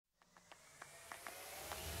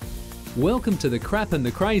Welcome to the Crap and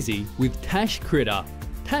the Crazy with Tash Critter.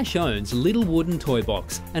 Tash owns Little Wooden Toy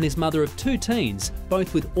Box and is mother of 2 teens,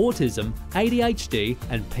 both with autism, ADHD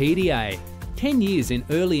and PDA. 10 years in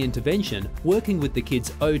early intervention, working with the kids'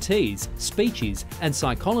 OTs, speechies and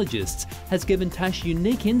psychologists has given Tash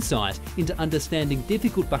unique insight into understanding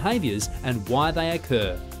difficult behaviours and why they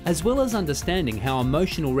occur, as well as understanding how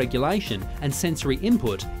emotional regulation and sensory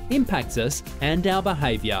input impacts us and our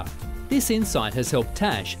behaviour. This insight has helped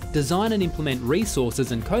Tash design and implement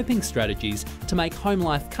resources and coping strategies to make home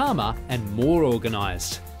life calmer and more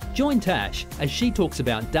organised. Join Tash as she talks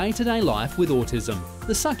about day-to-day life with autism,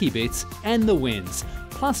 the sucky bits and the wins,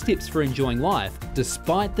 plus tips for enjoying life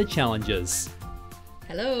despite the challenges.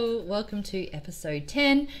 Hello, welcome to episode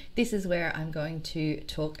 10. This is where I'm going to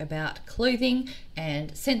talk about clothing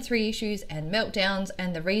and sensory issues and meltdowns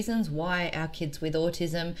and the reasons why our kids with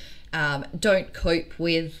autism don't cope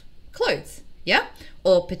with clothes,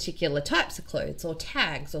 or particular types of clothes or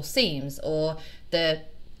tags or seams or the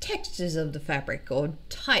textures of the fabric or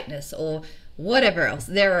tightness or whatever else.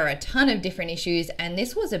 There are a ton of different issues, and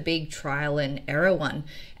this was a big trial and error one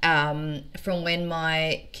from when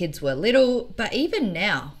my kids were little, but even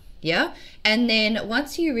now. And then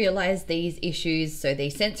once you realize these issues, so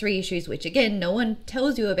these sensory issues, which again, no one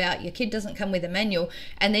tells you about, your kid doesn't come with a manual,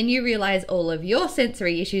 and then you realize all of your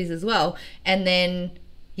sensory issues as well, and then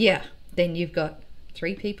then you've got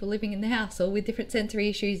 3 people living in the house, all with different sensory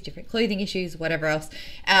issues, different clothing issues, whatever else.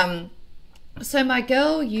 So my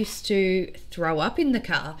girl used to throw up in the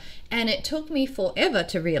car, and it took me forever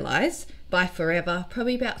to realize, by forever,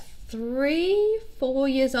 probably about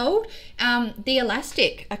 3-4 years old, the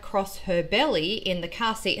elastic across her belly in the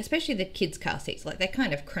car seat, especially the kids' car seats, like they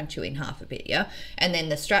kind of crunch you in half a bit, and then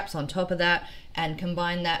the straps on top of that, and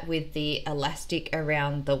combine that with the elastic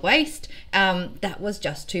around the waist, that was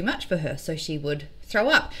just too much for her, so she would throw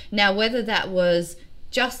up. Now, whether that was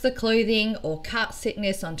just the clothing or cart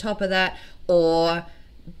sickness on top of that, or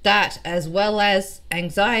that as well as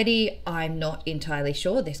anxiety, I'm not entirely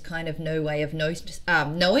sure. There's kind of no way of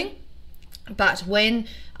knowing. But when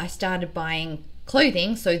I started buying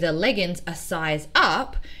clothing, so the leggings a size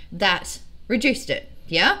up, that reduced it.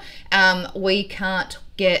 We can't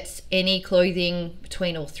get any clothing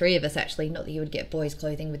between all 3 of us, actually. Not that you would get boys'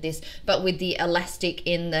 clothing with this, but with the elastic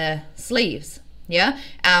in the sleeves.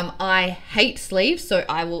 I hate sleeves, so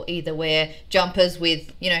I will either wear jumpers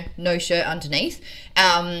with, no shirt underneath.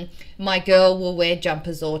 My girl will wear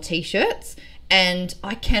jumpers or t-shirts, and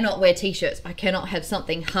I cannot wear t-shirts. I cannot have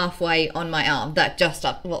something halfway on my arm. That just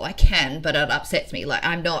well, I can, but it upsets me. Like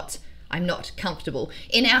I'm not comfortable.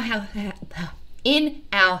 In our house,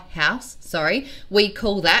 we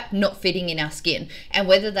call that not fitting in our skin. And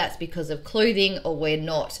whether that's because of clothing or we're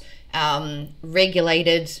not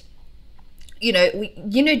regulated,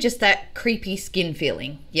 just that creepy skin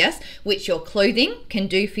feeling, which your clothing can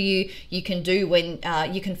do for you. You can do when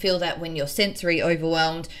you can feel that when you're sensory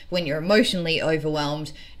overwhelmed, when you're emotionally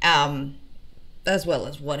overwhelmed, as well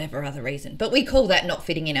as whatever other reason. But we call that not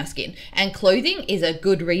fitting in our skin. And clothing is a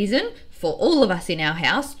good reason for all of us in our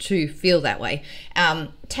house to feel that way.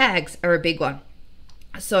 Tags are a big one.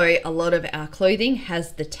 So a lot of our clothing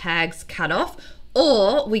has the tags cut off,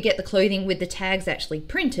 or we get the clothing with the tags actually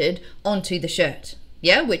printed onto the shirt,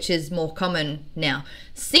 which is more common now.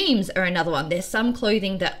 Seams are another one. There's some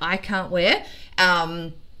clothing that I can't wear,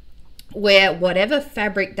 where whatever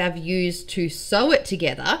fabric they've used to sew it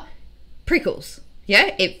together prickles.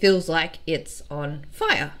 It feels like it's on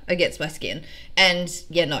fire against my skin, and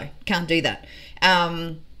no, can't do that.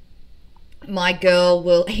 My girl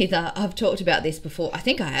will either, I've talked about this before, I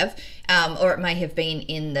think I have, or it may have been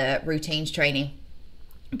in the routines training.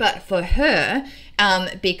 But for her,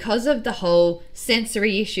 because of the whole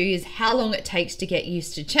sensory issues, how long it takes to get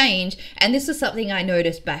used to change, and this was something I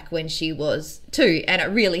noticed back when she was 2, and it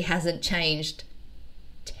really hasn't changed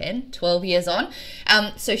 10-12 years on.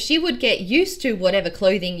 So she would get used to whatever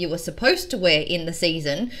clothing you were supposed to wear in the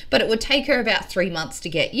season, but it would take her about 3 months to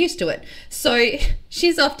get used to it. So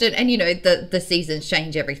she's often, and the seasons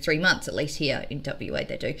change every 3 months, at least here in WA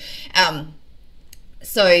they do.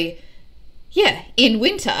 In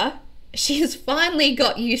winter, she has finally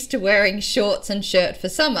got used to wearing shorts and shirt for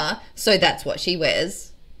summer, so that's what she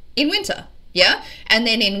wears in winter. And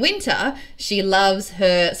then in winter, she loves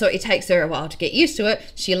her, so it takes her a while to get used to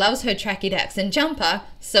it. She loves her tracky dacks and jumper,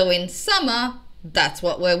 so in summer, that's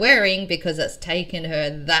what we're wearing because it's taken her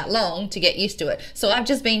that long to get used to it. So I've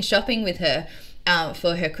just been shopping with her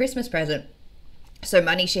for her Christmas present. So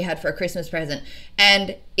money she had for a Christmas present,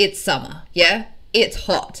 and it's summer, it's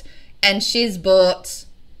hot. And she's bought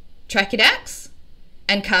tracky dacks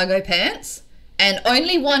and cargo pants and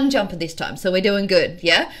only one jumper this time, so we're doing good,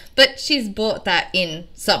 yeah? But she's bought that in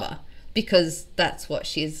summer because that's what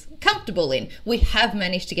she's comfortable in. We have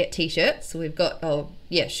managed to get t-shirts, so we've got,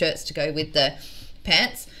 shirts to go with the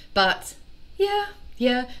pants, but yeah.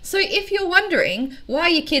 So if you're wondering why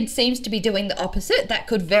your kid seems to be doing the opposite, that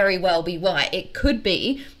could very well be why. It could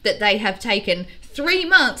be that they have taken 3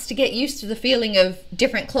 months to get used to the feeling of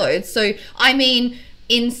different clothes. So, I mean,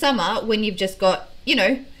 in summer, when you've just got,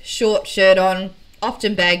 short shirt on,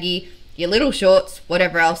 often baggy, your little shorts,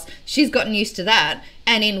 whatever else, she's gotten used to that.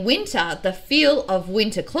 And in winter, the feel of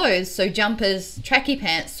winter clothes, so jumpers, tracky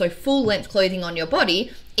pants, so full length clothing on your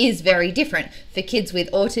body is very different. For kids with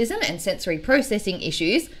autism and sensory processing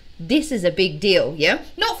issues, this is a big deal, yeah?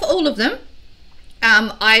 Not for all of them.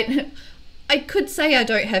 I could say I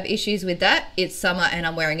don't have issues with that. It's summer and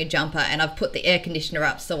I'm wearing a jumper and I've put the air conditioner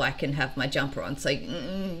up so I can have my jumper on. So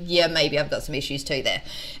yeah, maybe I've got some issues too there.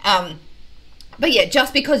 But yeah,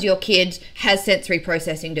 just because your kid has sensory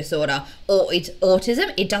processing disorder or it's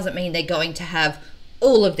autism, it doesn't mean they're going to have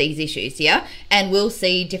all of these issues, yeah? And we'll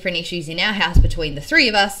see different issues in our house between the 3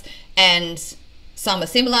 of us, and some are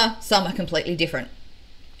similar, some are completely different.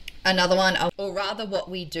 Another one, or rather what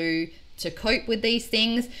we do to cope with these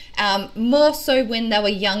things, more so when they were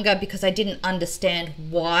younger, because I didn't understand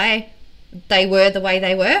why they were the way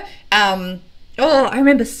they were. I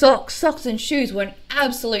remember socks and shoes were an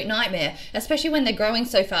absolute nightmare, especially when they're growing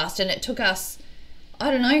so fast, and it took us,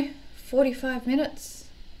 45 minutes.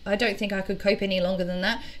 I don't think I could cope any longer than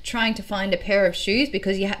that, trying to find a pair of shoes,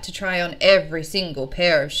 because you had to try on every single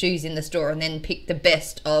pair of shoes in the store and then pick the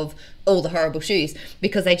best of all the horrible shoes,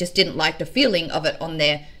 because they just didn't like the feeling of it on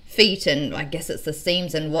their feet, and I guess it's the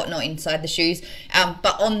seams and whatnot inside the shoes.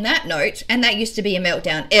 But on that note, and that used to be a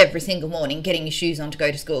meltdown every single morning, getting your shoes on to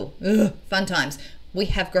go to school. Ugh, fun times. We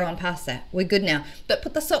have grown past that. We're good now. But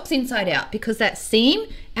put the socks inside out, because that seam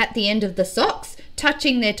at the end of the socks,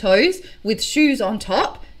 touching their toes with shoes on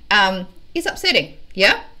top, is upsetting,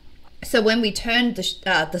 yeah? So when we turned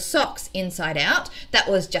the socks inside out, that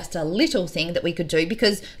was just a little thing that we could do,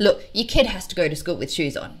 because look, your kid has to go to school with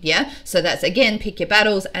shoes on, yeah? So that's, again, pick your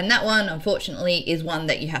battles, and that one, unfortunately, is one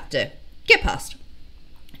that you have to get past.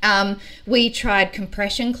 We tried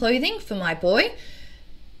compression clothing for my boy.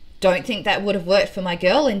 Don't think that would have worked for my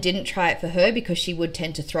girl, and didn't try it for her because she would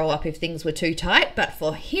tend to throw up if things were too tight. But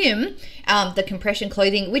for him, the compression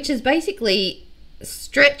clothing, which is basically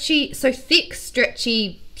stretchy, so thick,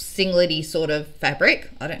 stretchy, singlety sort of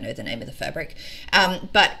fabric. I don't know the name of the fabric.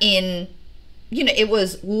 But it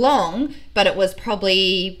was long, but it was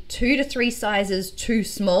probably 2 to 3 sizes too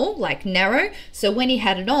small, like narrow. So when he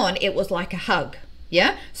had it on, it was like a hug.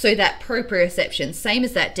 Yeah, so that proprioception, same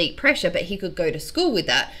as that deep pressure, but he could go to school with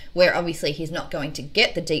that, where obviously he's not going to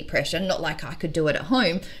get the deep pressure, not like I could do it at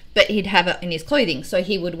home, but he'd have it in his clothing. So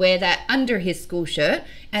he would wear that under his school shirt,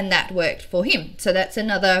 and that worked for him. So that's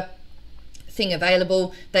another thing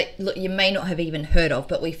available that you may not have even heard of,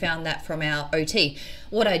 but we found that from our OT.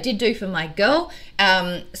 What I did do for my girl,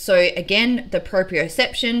 so again, the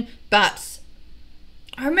proprioception, but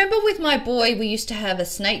I remember with my boy, we used to have a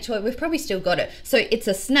snake toy. We've probably still got it. So it's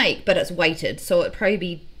a snake, but it's weighted. So it'd probably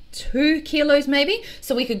be 2 kilos maybe.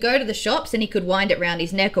 So we could go to the shops and he could wind it around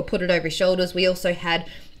his neck or put it over his shoulders. We also had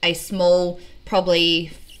a small,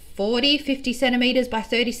 probably 50 centimeters by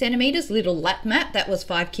 30 centimeters, little lap mat that was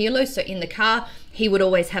 5 kilos. So in the car, he would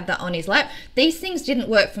always have that on his lap. These things didn't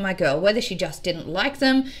work for my girl. Whether she just didn't like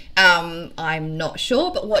them, I'm not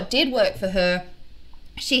sure. But what did work for her,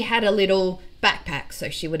 she had a little backpack, so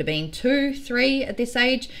she would have been 2, 3 at this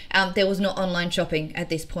age. There was no online shopping at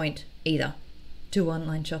this point either. Do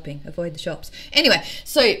online shopping, avoid the shops. Anyway,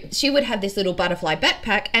 so she would have this little butterfly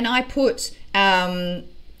backpack, and I put, I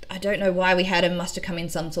don't know why we had them, must have come in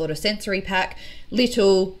some sort of sensory pack,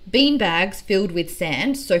 little bean bags filled with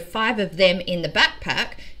sand, so 5 of them in the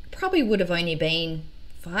backpack. Probably would have only been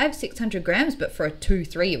 500-600 grams, but for a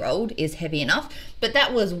 2-3-year-old is heavy enough. But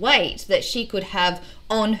that was weight that she could have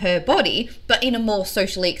on her body, but in a more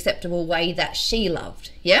socially acceptable way that she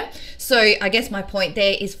loved. Yeah, so I guess my point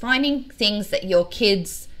there is finding things that your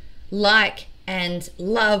kids like and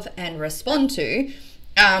love and respond to,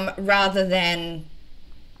 rather than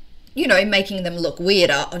making them look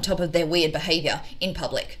weirder on top of their weird behavior in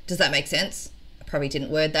public. Does that make sense? I probably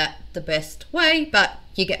didn't word that the best way, but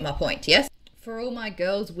you get my point. Yes. For all my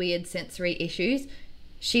girls' weird sensory issues,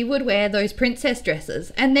 she would wear those princess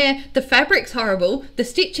dresses, and the fabric's horrible, the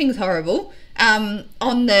stitching's horrible.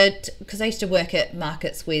 Because I used to work at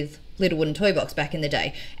markets with little wooden toy box back in the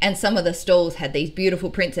day, and some of the stalls had these beautiful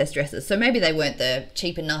princess dresses, so maybe they weren't the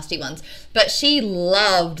cheap and nasty ones, but she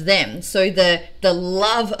loved them. So the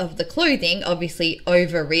love of the clothing obviously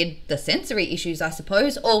overrid the sensory issues, I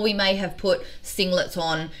suppose. Or we may have put singlets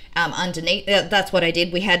on underneath. That's what I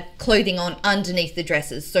did. We had clothing on underneath the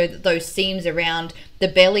dresses, so that those seams around the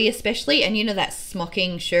belly especially, and you know, that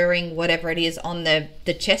smocking, shirring, whatever it is on the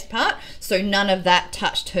chest part, so none of that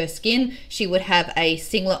touched her skin. She would have a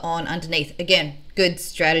singlet on underneath. Again, good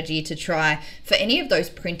strategy to try for any of those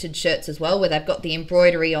printed shirts as well, where they've got the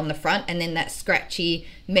embroidery on the front and then that scratchy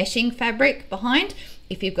meshing fabric behind.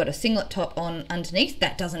 If you've got a singlet top on underneath,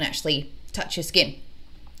 that doesn't actually touch your skin.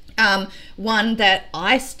 One that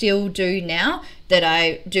I still do now, that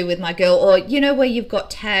I do with my girl, or you know, where you've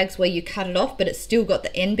got tags where you cut it off but it's still got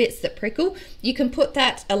the end bits that prickle, you can put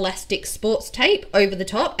that elastic sports tape over the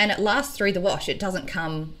top and it lasts through the wash. It doesn't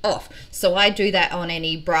come off. So I do that on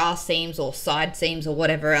any bra seams or side seams or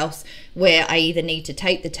whatever else, where I either need to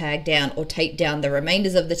tape the tag down or tape down the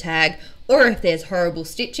remainders of the tag, or if there's horrible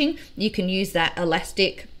stitching, you can use that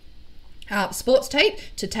elastic sports tape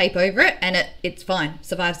to tape over it, and it's fine,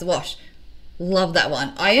 survives the wash. Love that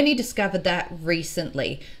one. I only discovered that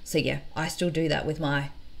recently, so yeah, I still do that with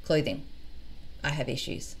my clothing. I have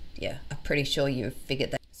issues. Yeah, I'm pretty sure you've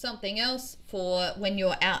figured that. Something else for when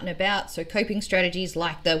you're out and about, so coping strategies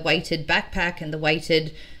like the weighted backpack and the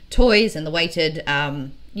weighted toys and the weighted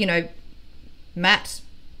you know, mat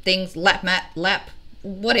things, lap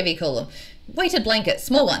whatever you call them, weighted blankets,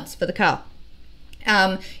 small ones for the car.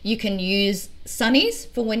 You can use sunnies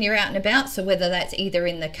for when you're out and about, so whether that's either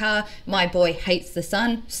in the car. My boy hates the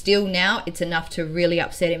sun still now. It's enough to really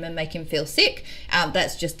upset him and make him feel sick.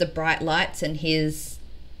 That's just the bright lights and his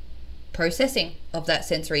processing of that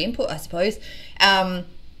sensory input, I suppose.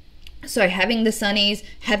 So having the sunnies,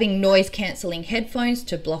 having noise cancelling headphones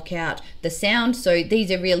to block out the sound. So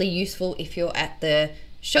these are really useful if you're at the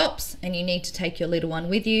shops and you need to take your little one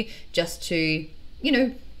with you, just to, you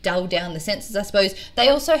know, dull down the senses, I suppose. They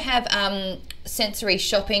also have sensory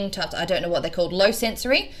shopping times. I don't know what they're called, low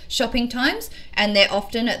sensory shopping times, and they're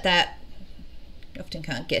often at that, you often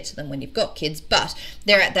can't get to them when you've got kids, but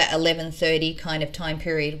they're at that 11:30 kind of time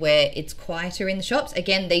period where it's quieter in the shops.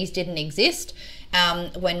 Again, these didn't exist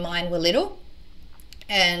when mine were little,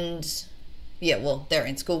 and yeah, well, they're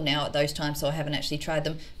in school now at those times, so I haven't actually tried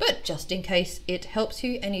them, but just in case it helps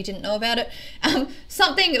you and you didn't know about it.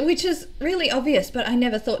 Something which is really obvious, but I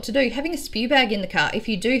never thought to do, having a spew bag in the car. If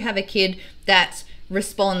you do have a kid that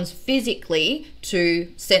responds physically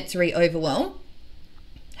to sensory overwhelm,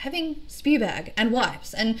 having spew bag and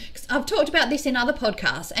wipes. And I've talked about this in other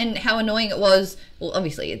podcasts and how annoying it was. Well,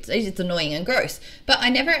 obviously it's annoying and gross, but I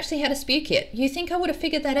never actually had a spew kit. You think I would have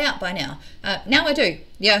figured that out by now? Now I do.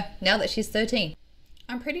 Yeah, now that she's 13.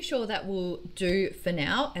 I'm pretty sure that will do for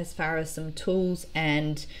now as far as some tools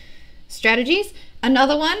and strategies.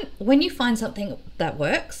 Another one, when you find something that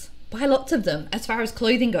works, buy lots of them as far as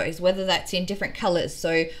clothing goes, whether that's in different colors.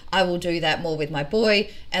 So I will do that more with my boy.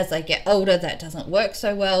 As they get older, that doesn't work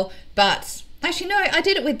so well, but actually no, I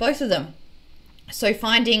did it with both of them. So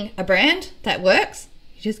finding a brand that works,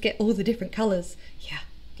 you just get all the different colors.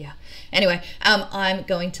 Yeah. Anyway, I'm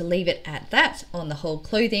going to leave it at that on the whole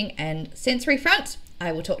clothing and sensory front.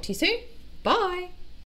 I will talk to you soon. Bye.